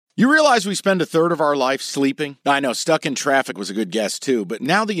You realize we spend a third of our life sleeping? I know, stuck in traffic was a good guess too, but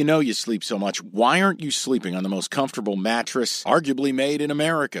now that you know you sleep so much, why aren't you sleeping on the most comfortable mattress arguably made in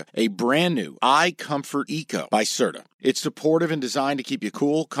America? A brand new iComfort Eco by Serta. It's supportive and designed to keep you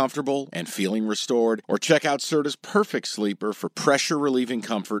cool, comfortable, and feeling restored. Or check out Serta's Perfect Sleeper for pressure-relieving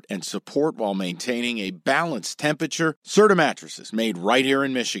comfort and support while maintaining a balanced temperature. Serta mattresses made right here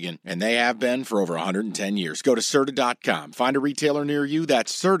in Michigan, and they have been for over 110 years. Go to Serta.com. Find a retailer near you.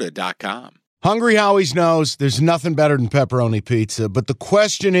 That's Serta.com. Hungry Howie's knows there's nothing better than pepperoni pizza, but the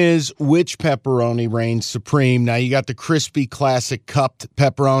question is, which pepperoni reigns supreme? Now, you got the crispy classic cupped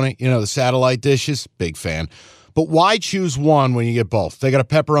pepperoni, the satellite dishes. Big fan. But why choose one when you get both? They got a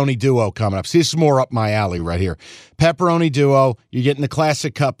pepperoni duo coming up. See, this is more up my alley right here. Pepperoni duo, you're getting the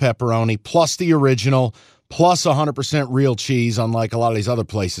classic cup pepperoni, plus the original, plus 100% real cheese, unlike a lot of these other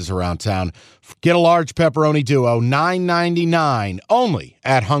places around town. Get a large pepperoni duo, $9.99, only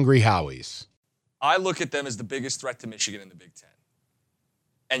at Hungry Howie's. I look at them as the biggest threat to Michigan in the Big Ten.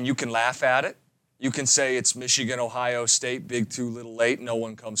 And you can laugh at it. You can say it's Michigan, Ohio State, big two, little late, no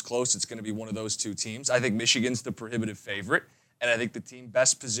one comes close. It's going to be one of those two teams. I think Michigan's the prohibitive favorite, and I think the team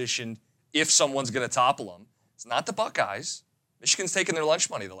best positioned, if someone's going to topple them, it's not the Buckeyes. Michigan's taken their lunch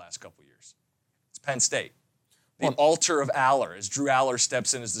money the last couple years. It's Penn State. The altar of Aller, as Drew Aller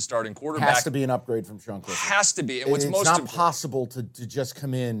steps in as the starting quarterback. Has to be an upgrade from Sean Clifford. Has to be. And what's it's most not possible to just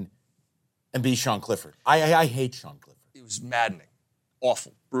come in and be Sean Clifford. I hate Sean Clifford. It was maddening,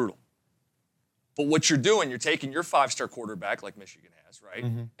 awful, brutal. But what you're doing, you're taking your five-star quarterback, like Michigan has, right?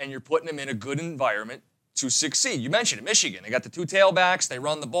 Mm-hmm. And you're putting him in a good environment to succeed. You mentioned it, Michigan. They got the two tailbacks. They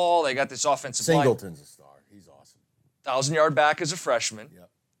run the ball. They got this offensive line. Singleton's a star. He's awesome. 1,000-yard back as a freshman. Yep.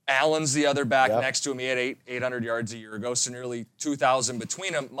 Allen's the other back next to him. He had 800 yards a year ago, so nearly 2,000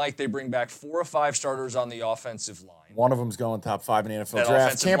 between them. Mike, they bring back 4 or 5 starters on the offensive line. One of them's going top 5 in the NFL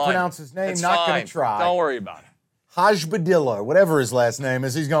draft. Can't pronounce his name. That's not going to try. Don't worry about it. Hajbadillah, whatever his last name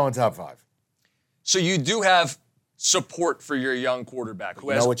is, he's going top 5. So you do have support for your young quarterback who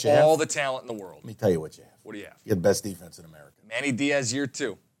has all the talent in the world. Let me tell you what you have. What do you have? You have the best defense in America. Manny Diaz, year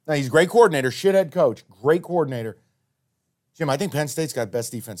 2. No, he's a great coordinator, shithead coach, great coordinator. Jim, I think Penn State's got the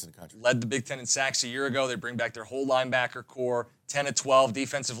best defense in the country. Led the Big Ten in sacks a year ago. They bring back their whole linebacker core, 10 to 12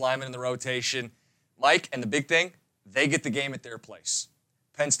 defensive linemen in the rotation. Mike, and the big thing, they get the game at their place.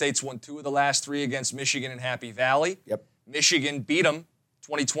 Penn State's won 2 of the last 3 against Michigan and Happy Valley. Yep. Michigan beat them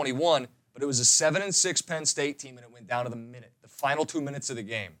 2021, but it was a 7-6 Penn State team, and it went down to the final 2 minutes of the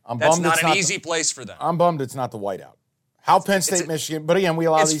game. That's not an easy place for them. I'm bummed it's not the whiteout. How Penn State, Michigan, but again, we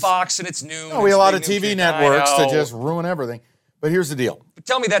allow it's Fox and it's noon. No, we allow the TV networks to just ruin everything. But here's the deal. But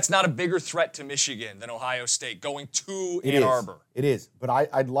tell me that's not a bigger threat to Michigan than Ohio State going to Ann Arbor. It is. But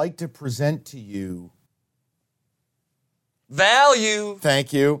I'd like to present to you value.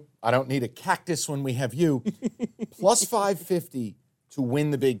 Thank you. I don't need a cactus when we have you. Plus 550 to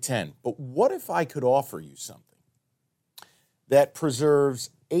win the Big Ten. But what if I could offer you something that preserves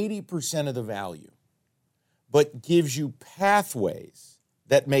 80% of the value, but gives you pathways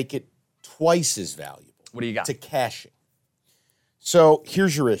that make it twice as valuable? What do you got? To cashing. So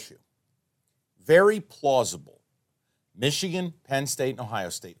here's your issue. Very plausible. Michigan, Penn State, and Ohio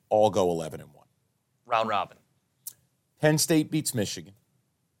State all go 11-1. Round robin. Penn State beats Michigan.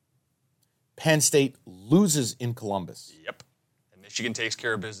 Penn State loses in Columbus. Yep. And Michigan takes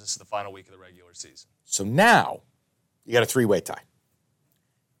care of business the final week of the regular season. So now you got a 3-way tie.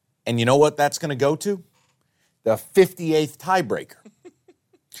 And you know what that's going to go to? The 58th tiebreaker.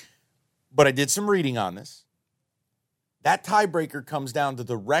 But I did some reading on this. That tiebreaker comes down to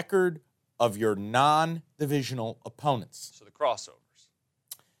the record of your non-divisional opponents. So the crossovers.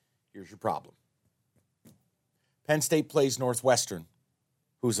 Here's your problem. Penn State plays Northwestern,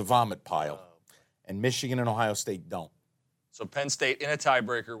 who's a vomit pile, and Michigan and Ohio State don't. So Penn State in a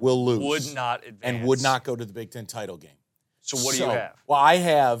tiebreaker will lose. Would not advance. And would not go to the Big Ten title game. So what do you have? Well, I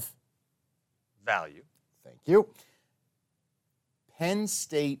have value. Thank you. Penn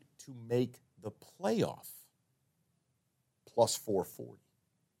State to make the playoff. Plus 440.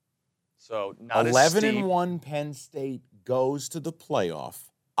 So not 11-1 Penn State goes to the playoff,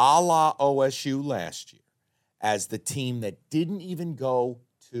 a la OSU last year, as the team that didn't even go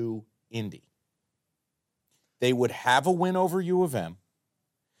to Indy. They would have a win over U of M.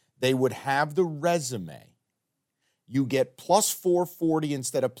 They would have the resume. You get plus 440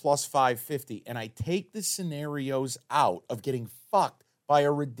 instead of plus 550, and I take the scenarios out of getting fucked by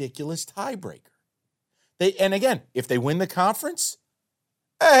a ridiculous tiebreaker. And again, if they win the conference,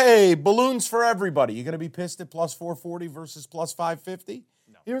 hey, balloons for everybody. You going to be pissed at plus 440 versus plus 550?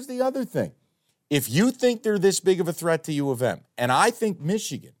 No. Here's the other thing. If you think they're this big of a threat to U of M, and I think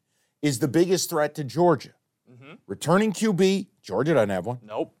Michigan is the biggest threat to Georgia. Mm-hmm. Returning QB, Georgia doesn't have one.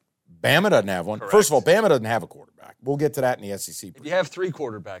 Nope. Bama doesn't have one. Correct. First of all, Bama doesn't have a quarterback. We'll get to that in the SEC. If you have 3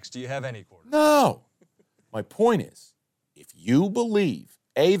 quarterbacks, do you have any quarterbacks? No. My point is, if you believe,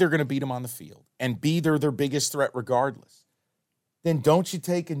 A, they're going to beat them on the field, and B, they're their biggest threat regardless, then don't you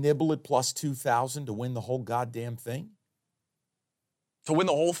take a nibble at plus 2,000 to win the whole goddamn thing? To win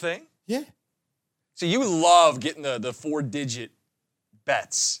the whole thing? Yeah. So you love getting the 4-digit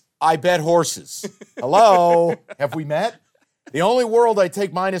bets. I bet horses. Hello? Have we met? The only world I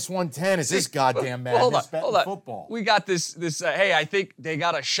take minus 110 is this goddamn madness betting football. We got this hey, I think they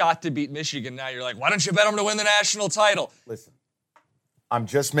got a shot to beat Michigan. Now you're like, why don't you bet them to win the national title? Listen, I'm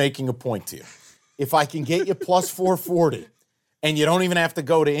just making a point to you. If I can get you plus 440 and you don't even have to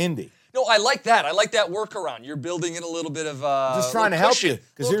go to Indy. No, I like that. I like that workaround. You're building in a little bit of just trying to help you,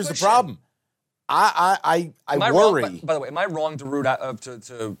 because here's the problem. I worry. Wrong, by the way, am I wrong to root out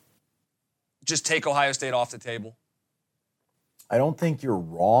to just take Ohio State off the table? I don't think you're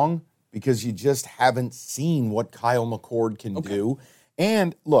wrong, because you just haven't seen what Kyle McCord can do.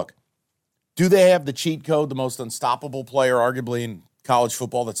 And look, do they have the cheat code, the most unstoppable player arguably in college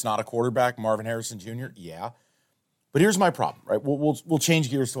football that's not a quarterback, Marvin Harrison Jr.? Yeah. But here's my problem, right? We'll change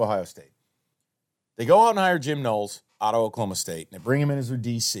gears to Ohio State. They go out and hire Jim Knowles out of Oklahoma State, and they bring him in as their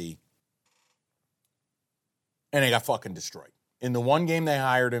DC, and they got fucking destroyed. In the one game they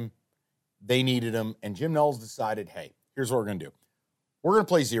hired him, they needed him, and Jim Knowles decided, hey, here's what we're going to do. We're going to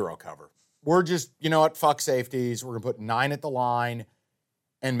play zero cover. We're just, you know what, fuck safeties. We're going to put 9 at the line,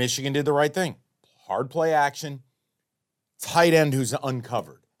 and Michigan did the right thing. Hard play action, tight end who's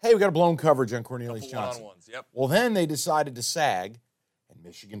uncovered. Hey, we got a blown coverage on Cornelius Johnson. One-on-ones, yep. Well, then they decided to sag, and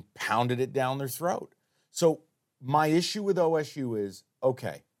Michigan pounded it down their throat. So my issue with OSU is,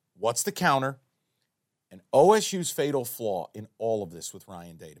 okay, what's the counter? And OSU's fatal flaw in all of this with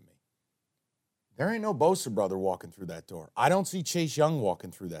Ryan Day to me, there ain't no Bosa brother walking through that door. I don't see Chase Young walking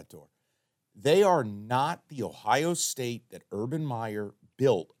through that door. They are not the Ohio State that Urban Meyer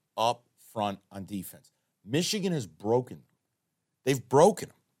built up front on defense. Michigan has broken them. They've broken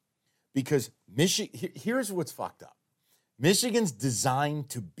them. Because here's what's fucked up. Michigan's designed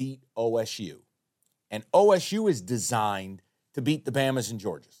to beat OSU, and OSU is designed to beat the Bamas and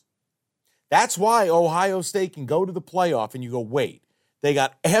Georgias. That's why Ohio State can go to the playoff, and you go, wait, they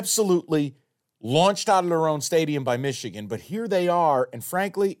got absolutely launched out of their own stadium by Michigan, but here they are, and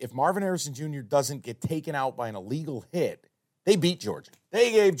frankly, if Marvin Harrison Jr. doesn't get taken out by an illegal hit, they beat Georgia. They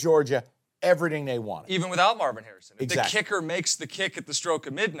gave Georgia everything they wanted. Even without Marvin Harrison. If exactly. the kicker makes the kick at the stroke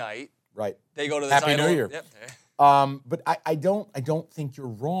of midnight, right, they go to the Happy title. New Year. Yep. But I don't think you're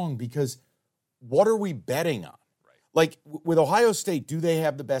wrong, because what are we betting on? Right. Like with Ohio State, do they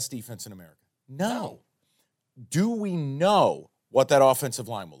have the best defense in America? No. Do we know what that offensive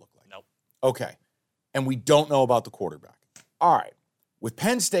line will look like? No. Okay. And we don't know about the quarterback. All right. With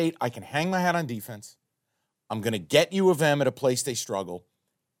Penn State, I can hang my hat on defense. I'm going to get U of M at a place they struggle.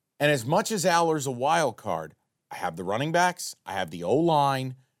 And as much as Aller's a wild card, I have the running backs, I have the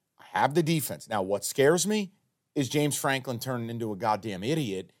O-line, I have the defense. Now, what scares me is James Franklin turning into a goddamn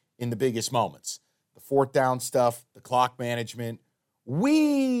idiot in the biggest moments. The fourth down stuff, the clock management,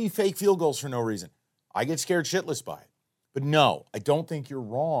 fake field goals for no reason. I get scared shitless by it. But no, I don't think you're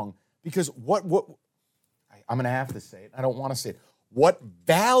wrong, because I'm going to have to say it. I don't want to say it. What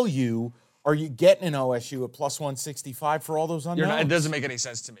value are you getting in OSU at plus 165 for all those unknowns? It doesn't make any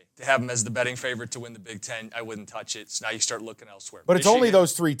sense to me to have them as the betting favorite to win the Big Ten. I wouldn't touch it. So now you start looking elsewhere. But Michigan, it's only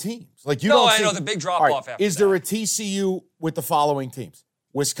those 3 teams. Like I know the big drop off after is there a TCU with the following teams?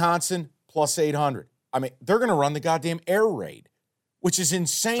 Wisconsin plus 800. I mean, they're going to run the goddamn air raid, which is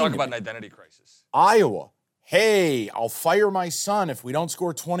insane. Talk about an identity crisis. Iowa. Hey, I'll fire my son if we don't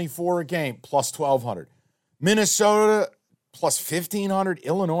score 24 a game, plus 1,200. Minnesota, plus 1,500.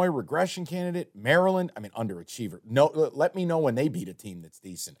 Illinois, regression candidate. Maryland, underachiever. No, let me know when they beat a team that's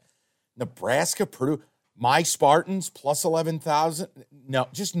decent. Nebraska, Purdue, my Spartans, plus 11,000. No,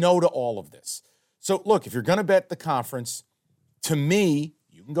 just no to all of this. So, look, if you're going to bet the conference, to me,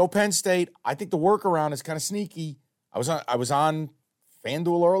 you can go Penn State. I think the workaround is kind of sneaky. I was on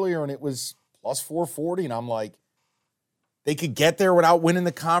FanDuel earlier, and it was plus 440, and I'm like, they could get there without winning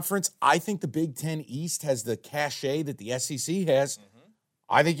the conference. I think the Big Ten East has the cachet that the SEC has. Mm-hmm.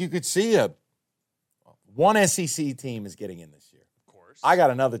 I think you could see one SEC team is getting in this year. Of course. I got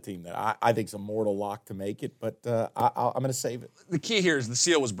another team that I think is a mortal lock to make it, but I'm going to save it. The key here is the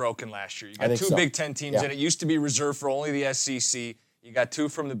seal was broken last year. You got 2 Big Ten teams, and it used to be reserved for only the SEC. You got 2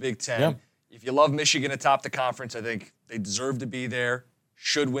 from the Big Ten. Yeah. If you love Michigan atop the conference, I think they deserve to be there.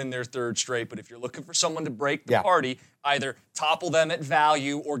 should win their third straight. But if you're looking for someone to break the Yeah. party, either topple them at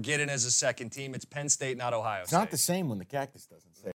value or get in as a second team, it's Penn State, not Ohio It's State. not the same when the Cactus doesn't say